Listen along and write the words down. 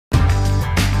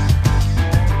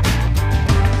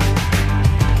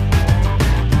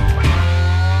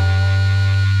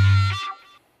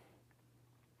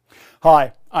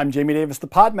Hi, I'm Jamie Davis, the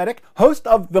Podmedic, host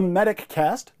of the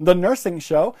MedicCast, the Nursing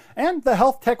Show, and the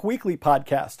Health Tech Weekly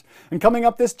podcast. And coming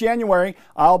up this January,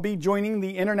 I'll be joining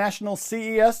the International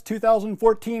CES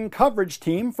 2014 coverage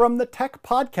team from the Tech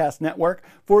Podcast Network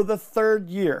for the third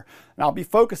year. And I'll be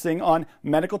focusing on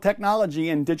medical technology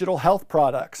and digital health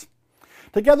products.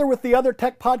 Together with the other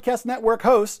Tech Podcast Network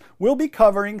hosts, we'll be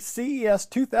covering CES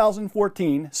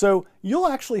 2014, so you'll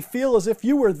actually feel as if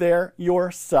you were there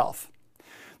yourself.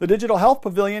 The Digital Health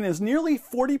Pavilion is nearly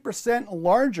 40%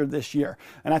 larger this year,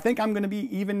 and I think I'm going to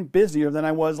be even busier than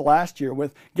I was last year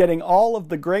with getting all of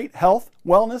the great health,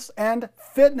 wellness, and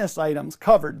fitness items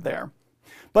covered there.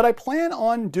 But I plan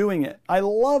on doing it. I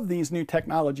love these new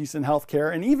technologies in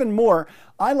healthcare, and even more,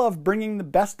 I love bringing the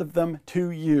best of them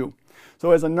to you. So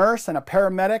as a nurse and a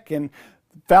paramedic and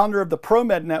founder of the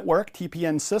ProMed Network,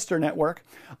 TPN's sister network,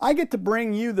 I get to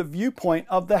bring you the viewpoint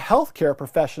of the healthcare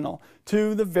professional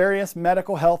to the various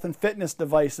medical health and fitness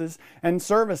devices and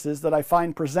services that I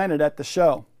find presented at the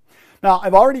show. Now,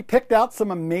 I've already picked out some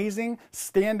amazing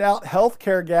standout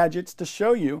healthcare gadgets to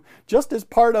show you just as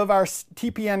part of our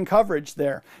TPN coverage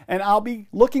there. And I'll be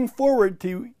looking forward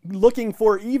to looking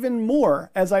for even more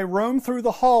as I roam through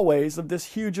the hallways of this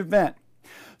huge event.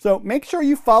 So make sure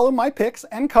you follow my picks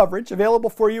and coverage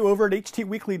available for you over at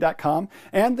htweekly.com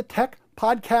and the Tech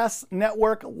Podcast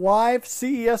Network live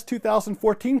CES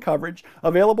 2014 coverage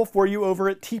available for you over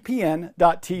at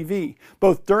tpn.tv,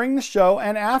 both during the show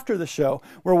and after the show,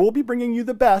 where we'll be bringing you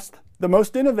the best, the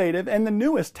most innovative, and the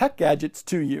newest tech gadgets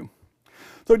to you.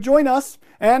 So join us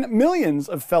and millions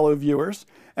of fellow viewers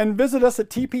and visit us at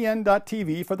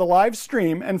tpn.tv for the live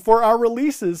stream and for our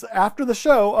releases after the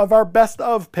show of our best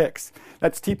of picks.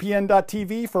 That's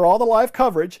tpn.tv for all the live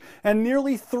coverage and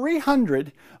nearly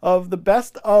 300 of the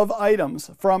best of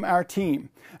items from our team.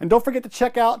 And don't forget to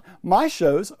check out my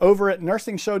shows over at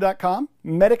NursingShow.com,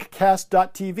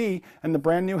 MedicCast.tv, and the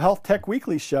brand new Health Tech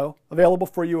Weekly show available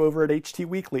for you over at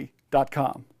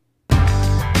htweekly.com.